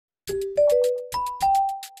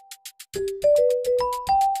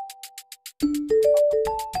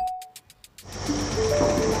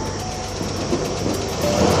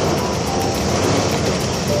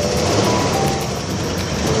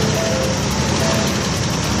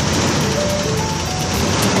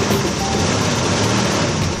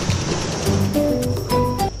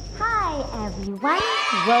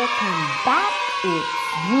welcome back. It's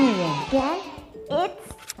me again. It's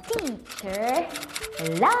teacher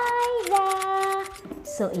Laiza.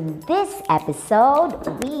 So in this episode,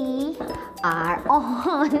 we are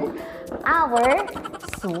on our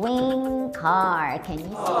swing car. Can you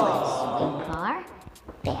see my swing car?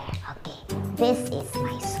 There, okay. This is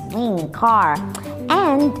my swing car.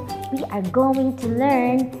 And we are going to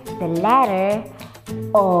learn the letter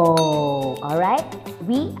O. Alright?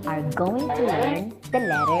 We are going to learn the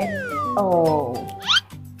letter O.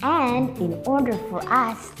 And in order for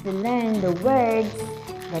us to learn the words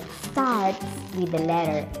that starts with the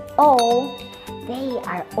letter O, they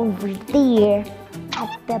are over there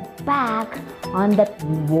at the back on the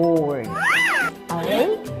board.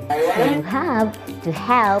 Alright? So you have to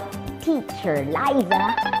help teacher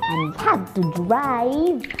Laiza and have to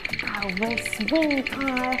drive our swing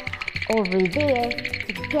car over there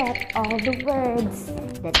to get all the words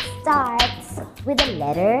that starts with the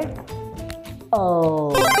letter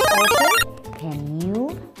O. Okay? Can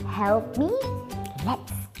you help me?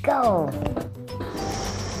 Let's go!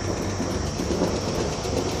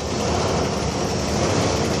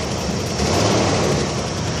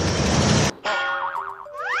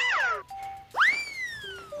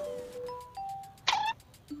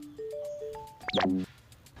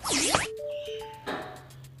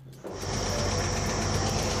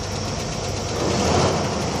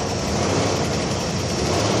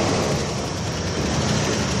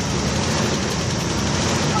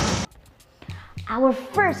 Our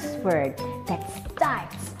first word that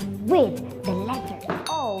starts with the letter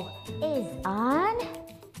O is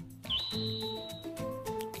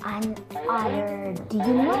an udder. Do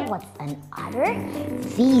you know what's an udder?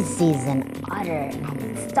 This is an udder and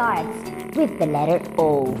it starts with the letter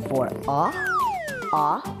O for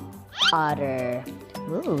udder.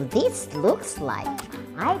 Ooh, this looks like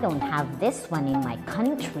I don't have this one in my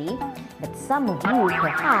country, but some of you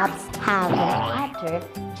perhaps have an udder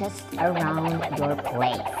just around your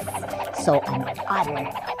place. So an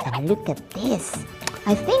udder, and look at this.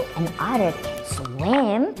 I think an udder can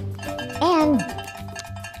swim and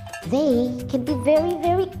they can be very,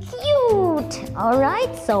 very cute.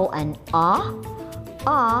 Alright, so an udder.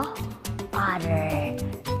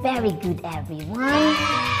 Very good, everyone.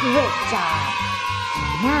 Great job.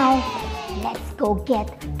 Now, let's go get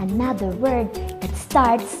another word that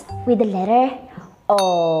starts with the letter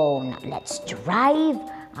O. Now, let's drive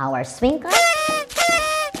our swing car.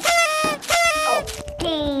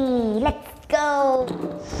 Okay, let's go.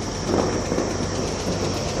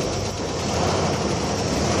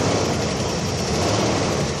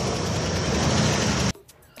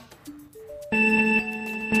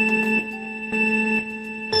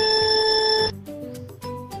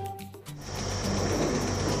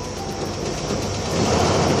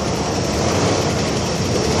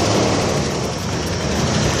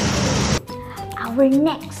 Our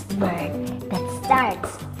next word that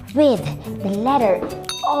starts with the letter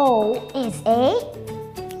O is an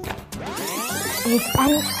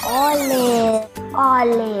olive.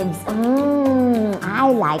 Olives.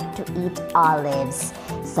 I like to eat olives.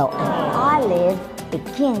 So an olive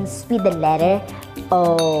begins with the letter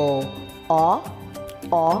O.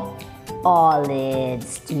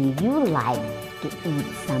 Olives. Do you like to eat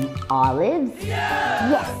some olives?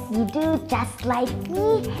 Yes, you do, just like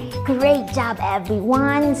me. Great job,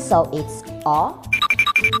 everyone. So it's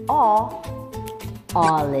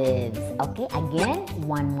olives. Okay, again,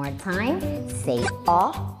 one more time. Say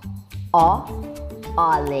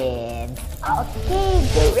olives. Okay,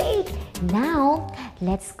 great. Now,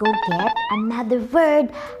 let's go get another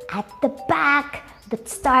word at the back that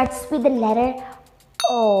starts with the letter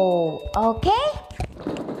O. Okay?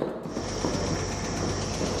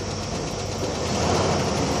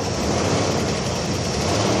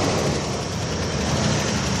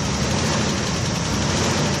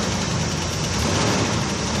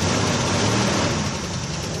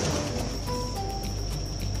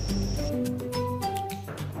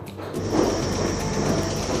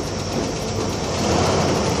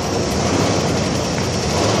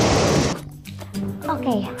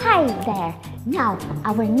 Okay, hi there. Now,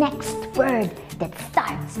 our next word that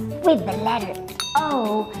starts with the letter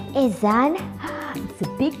O is it's a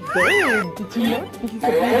big bird. Did you know this is a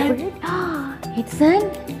big bird?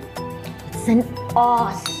 It's an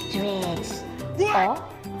ostrich.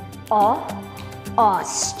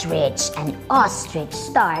 Ostrich. An ostrich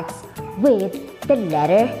starts with the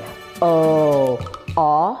letter O.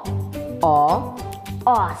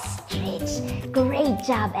 ostrich. Great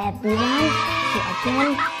job, everyone. So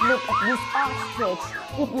again, look at this ostrich.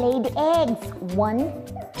 It laid eggs. 1,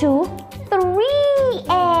 2, 3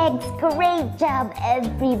 eggs. Great job,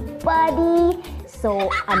 everybody. So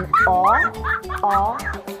an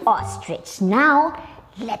ostrich. Now,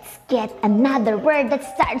 let's get another word that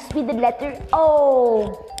starts with the letter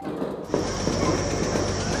O.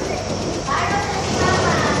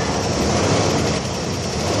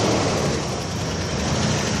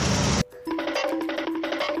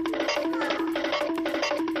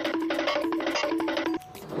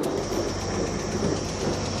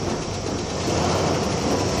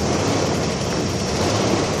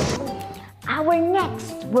 Our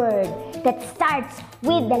next word that starts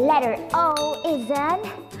with the letter O is an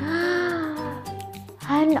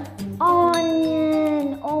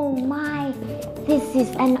onion. Oh my, this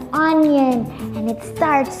is an onion, and it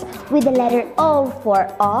starts with the letter O for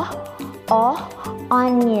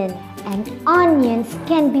onion. And onions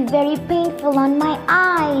can be very painful on my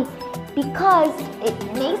eye because it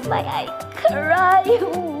makes my eye cry.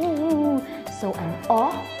 So an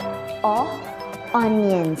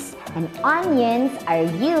onions. And onions are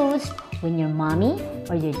used when your mommy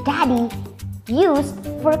or your daddy used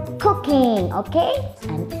for cooking, okay?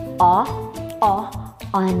 An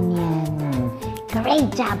onion. Great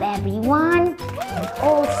job, everyone. And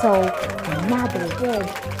also, another word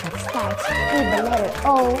that starts with the letter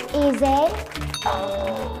O is I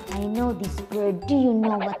know this bird. Do you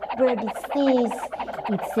know what bird it says?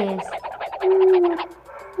 It says oot,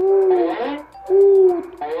 oot, oot,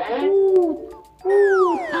 oot.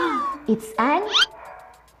 It's an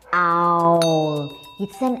owl.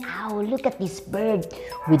 It's an owl. Look at this bird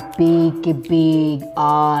with big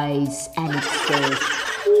eyes, and it says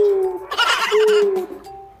oot, oot,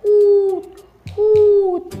 oot,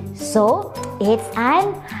 oot. So it's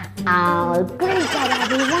an owl. Great job,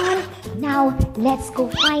 everyone. Now let's go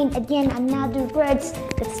find again another words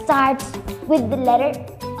that starts with the letter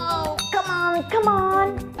O. Come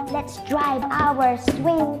on. Let's drive our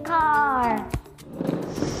swing car.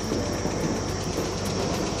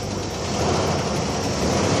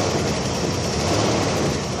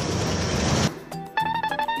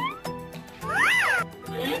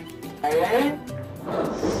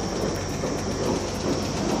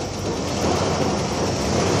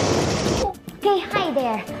 Okay, hi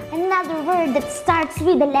there. Another word that starts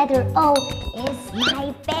with the letter O is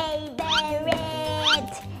my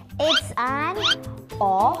favorite. It's an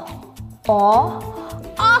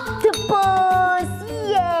octopus.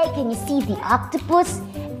 Yay! Can you see the octopus?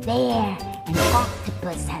 There. An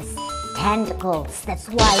octopus has tentacles. That's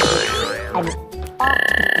why it's an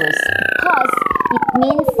octopus, because it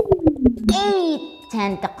means 8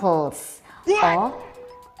 tentacles.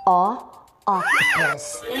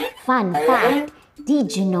 Octopus. Fun fact,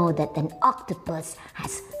 did you know that an octopus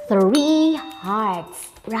has 3 hearts?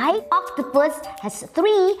 Right? Octopus has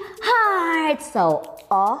 3 hearts. So,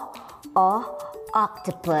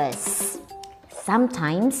 octopus.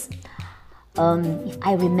 Sometimes, if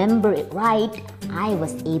I remember it right, I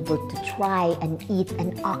was able to try and eat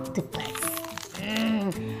an octopus.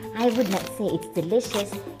 I would not say it's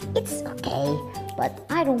delicious. It's okay, but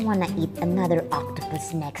I don't want to eat another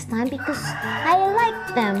octopus next time because I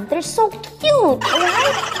like them. They're so cute,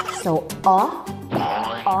 right? So, octopus.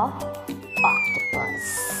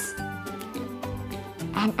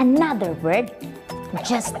 And another word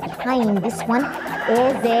just behind this one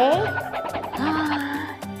is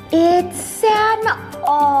it's an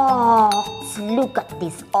ox. Look at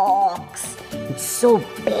this ox. It's so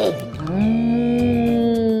big.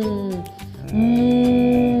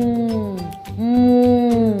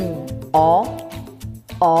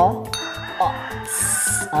 Ox.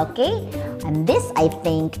 Okay? And this, I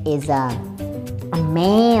think, is a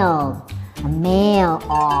male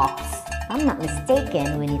ox. If I'm not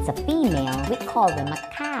mistaken, when it's a female, we call them a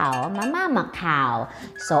cow, a mama cow.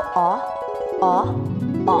 So, ox.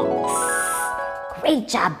 Great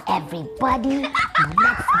job, everybody. Now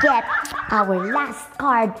let's get our last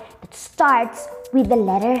card that starts with the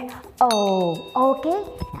letter O. Okay?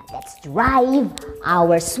 Now let's drive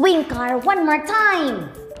our swing car one more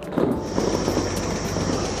time.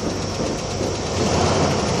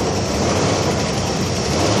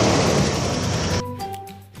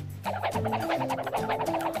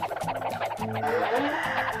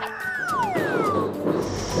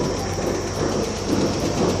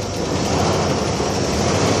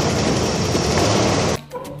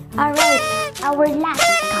 Alright, our last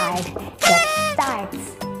card that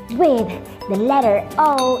starts with the letter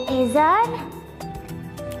O is an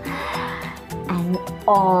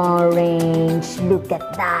orange. Look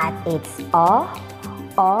at that. It's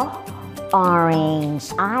Orange.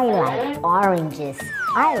 I like oranges.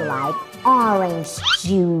 I like orange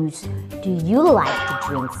juice. Do you like to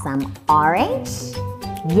drink some orange?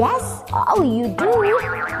 Yes? Oh, you do?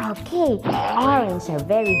 Okay, oranges are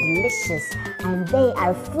very delicious and they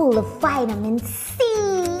are full of vitamin C.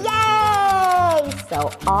 Yay!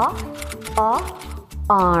 So,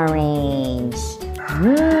 orange.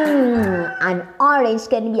 An orange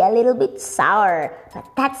can be a little bit sour, but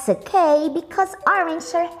that's okay because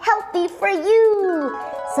oranges are healthy for you.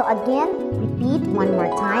 So again, repeat one more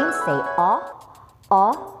time. Say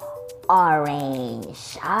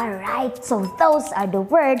orange. Alright, so those are the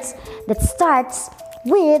words that starts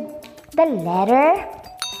with the letter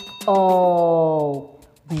O.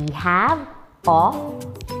 We have orange.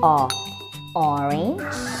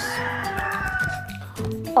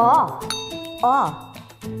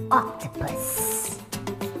 Octopus.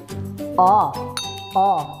 Ox.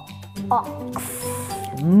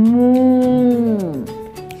 Moon.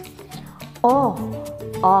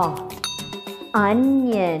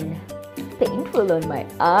 Onion. Painful on my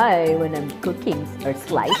eye when I'm cooking or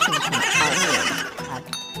slicing some onion.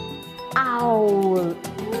 Owl.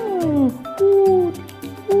 Food.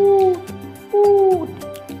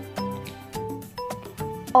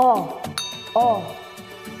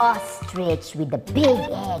 Ostrich with the big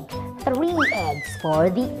egg. 3 eggs for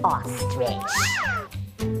the ostrich.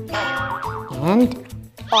 And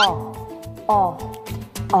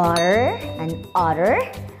otter, an otter.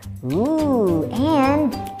 Ooh,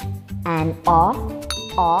 and an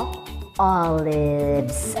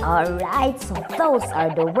olives. Alright, so those are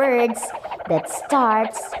the words that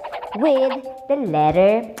starts with the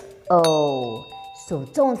letter O. So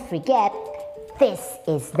don't forget, this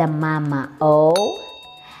is the mama O.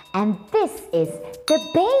 And this is the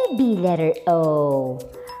baby letter O.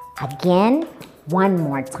 Again, one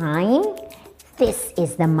more time. This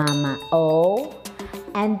is the mama O.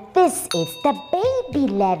 And this is the baby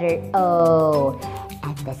letter O.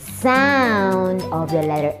 And the sound of the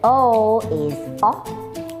letter O is O.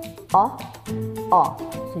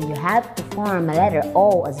 So you have to form a letter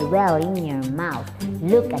O as well in your mouth.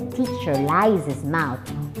 Look at teacher Laiza's mouth.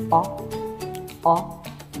 O.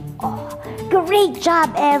 Great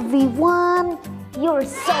job, everyone! You're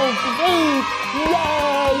so great!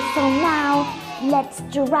 Yay! So now, let's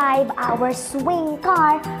drive our swing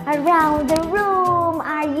car around the room.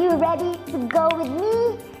 Are you ready to go with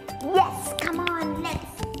me? Yes! Come on,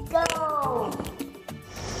 let's go!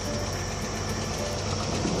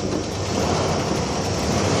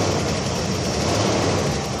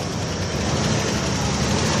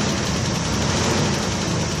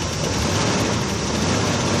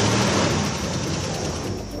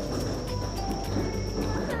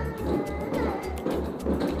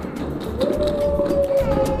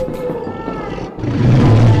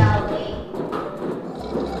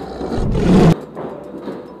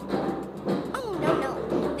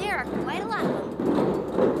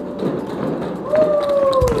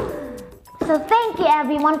 So thank you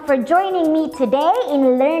everyone for joining me today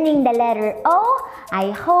in learning the letter O.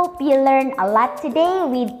 I hope you learned a lot today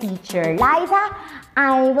with teacher Laiza.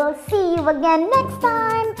 I will see you again next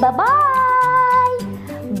time. Bye-bye.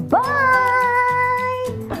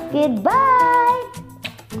 Bye. Goodbye.